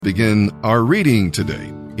Begin our reading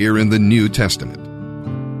today here in the New Testament.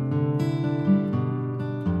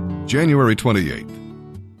 January 28th,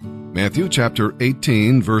 Matthew chapter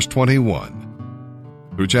 18, verse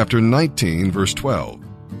 21 through chapter 19, verse 12.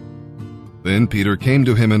 Then Peter came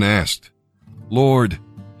to him and asked, "Lord,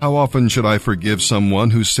 how often should I forgive someone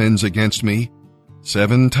who sins against me?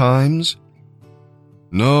 7 times?"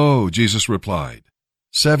 "No," Jesus replied,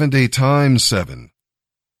 70 times 7.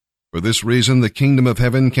 For this reason, the kingdom of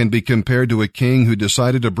heaven can be compared to a king who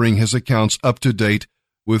decided to bring his accounts up to date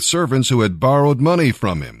with servants who had borrowed money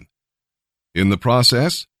from him. In the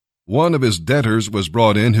process, one of his debtors was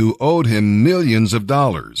brought in who owed him millions of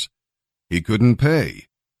dollars. He couldn't pay.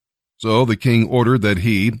 So the king ordered that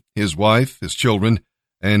he, his wife, his children,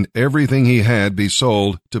 and everything he had be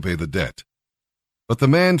sold to pay the debt. But the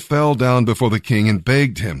man fell down before the king and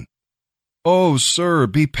begged him, "Oh, sir,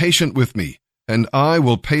 be patient with me, and I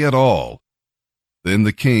will pay it all." Then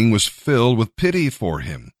the king was filled with pity for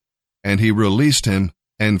him, and he released him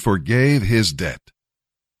and forgave his debt.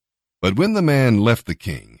 But when the man left the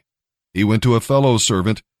king, he went to a fellow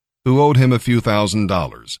servant who owed him a few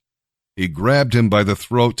 $1,000s. He grabbed him by the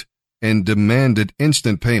throat and demanded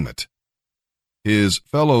instant payment. His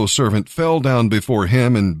fellow servant fell down before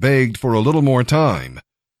him and begged for a little more time.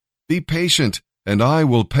 "Be patient, and I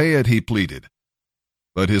will pay it," he pleaded.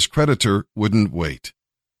 But his creditor wouldn't wait.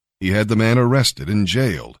 He had the man arrested and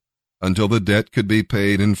jailed until the debt could be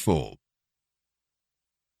paid in full.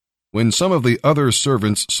 When some of the other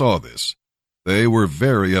servants saw this, they were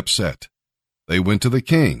very upset. They went to the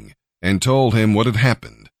king and told him what had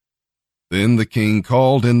happened. Then the king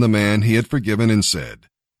called in the man he had forgiven and said,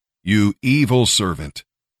 "You evil servant,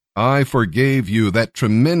 I forgave you that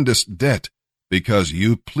tremendous debt because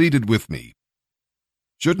you pleaded with me.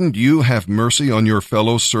 Shouldn't you have mercy on your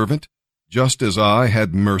fellow servant, just as I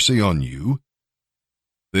had mercy on you?"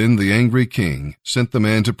 Then the angry king sent the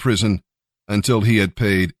man to prison until he had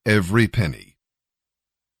paid every penny.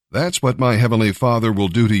 That's what my heavenly Father will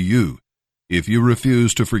do to you if you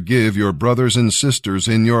refuse to forgive your brothers and sisters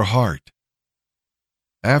in your heart.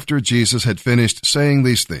 After Jesus had finished saying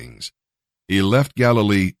these things, he left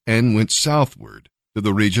Galilee and went southward to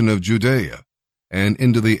the region of Judea and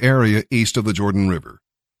into the area east of the Jordan River.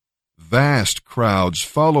 Vast crowds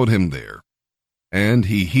followed him there, and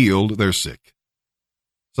he healed their sick.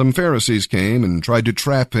 Some Pharisees came and tried to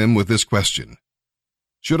trap him with this question: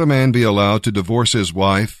 "Should a man be allowed to divorce his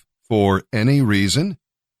wife for any reason?"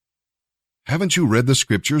 "Haven't you read the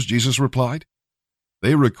scriptures?" Jesus replied.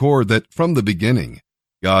 "They record that from the beginning,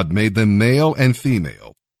 God made them male and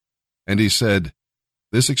female." And he said,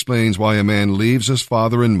 "This explains why a man leaves his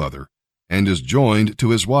father and mother and is joined to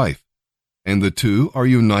his wife, and the two are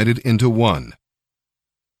united into one.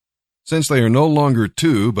 Since they are no longer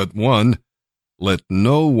two but one, let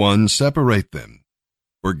no one separate them,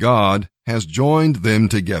 for God has joined them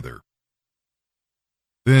together."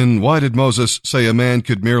 "Then why did Moses say a man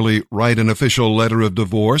could merely write an official letter of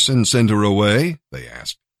divorce and send her away?" they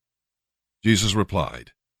asked. Jesus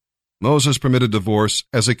replied, "Moses permitted divorce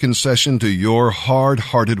as a concession to your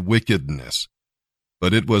hard-hearted wickedness,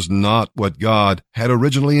 but it was not what God had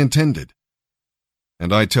originally intended.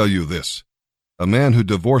 And I tell you this, a man who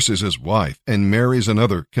divorces his wife and marries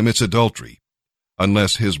another commits adultery,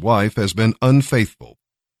 unless his wife has been unfaithful."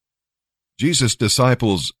 Jesus'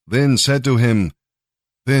 disciples then said to him,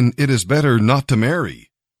 "Then it is better not to marry."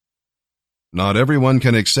 Not everyone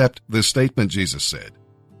can accept this statement, Jesus said.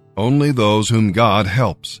 Only those whom God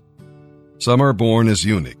helps. Some are born as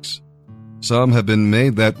eunuchs. Some have been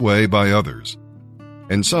made that way by others.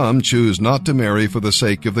 And some choose not to marry for the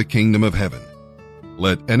sake of the kingdom of heaven.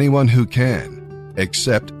 Let anyone who can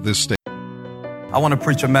accept this statement. I want to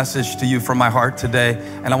preach a message to you from my heart today,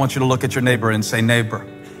 and I want you to look at your neighbor and say, "Neighbor,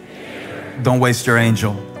 don't waste your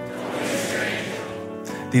angel."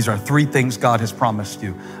 These are 3 things God has promised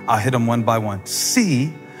you. I'll hit them one by one.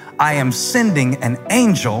 See, I am sending an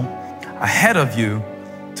angel ahead of you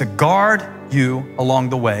to guard you along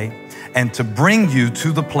the way and to bring you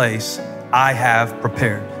to the place I have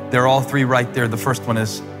prepared. They're all 3 right there. The first one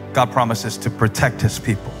is God promises to protect his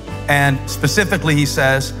people. And specifically, he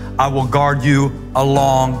says, "I will guard you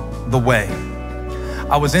along the way."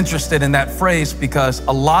 I was interested in that phrase because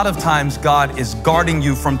a lot of times God is guarding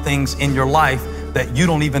you from things in your life that you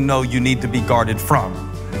don't even know you need to be guarded from.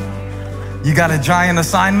 You got a giant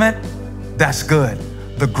assignment? That's good.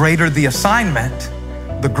 The greater the assignment,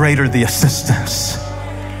 the greater the assistance.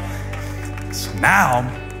 So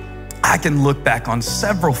now I can look back on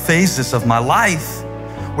several phases of my life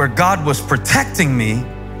where God was protecting me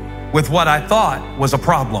with what I thought was a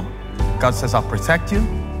problem. God says, "I'll protect you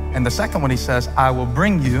And the second one, he says, I will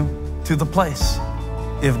bring you to the place.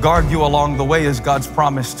 If guard you along the way is God's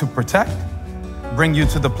promise to protect, bring you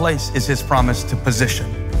to the place is his promise to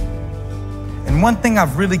position. And one thing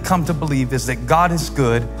I've really come to believe is that God is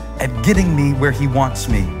good at getting me where he wants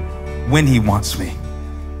me, when he wants me.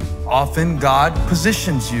 Often God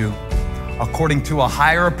positions you according to a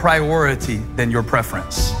higher priority than your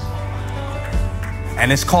preference.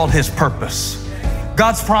 And it's called his purpose.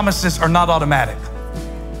 God's promises are not automatic.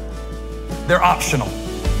 They're optional.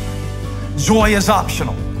 Joy is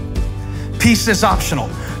optional. Peace is optional.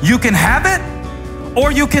 You can have it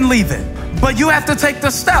or you can leave it, but you have to take the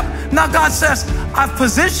step. Now God says, I've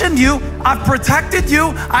positioned you, I've protected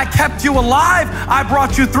you, I kept you alive, I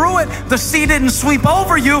brought you through it. The sea didn't sweep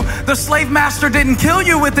over you. The slave master didn't kill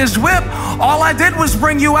you with his whip. All I did was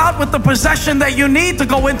bring you out with the possession that you need to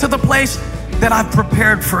go into the place that I've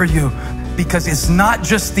prepared for you. Because it's not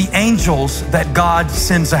just the angels that God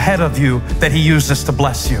sends ahead of you that he uses to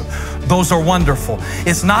bless you. Those are wonderful.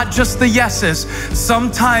 It's not just the yeses.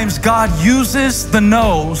 Sometimes God uses the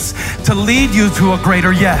no's to lead you to a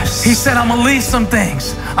greater yes. He said, I'm gonna leave some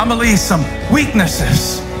things. I'm gonna leave some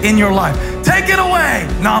weaknesses in your life. Take it away.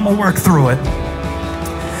 Now I'm gonna work through it.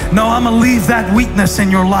 No, I'm gonna leave that weakness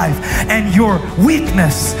in your life, and your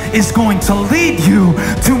weakness is going to lead you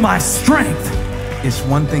to my strength. It's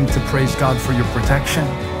one thing to praise God for your protection,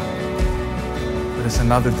 but it's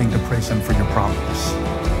another thing to praise him for your problems.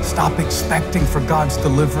 Stop expecting for God's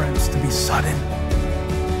deliverance to be sudden.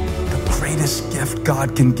 The greatest gift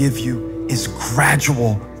God can give you is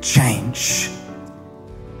gradual change.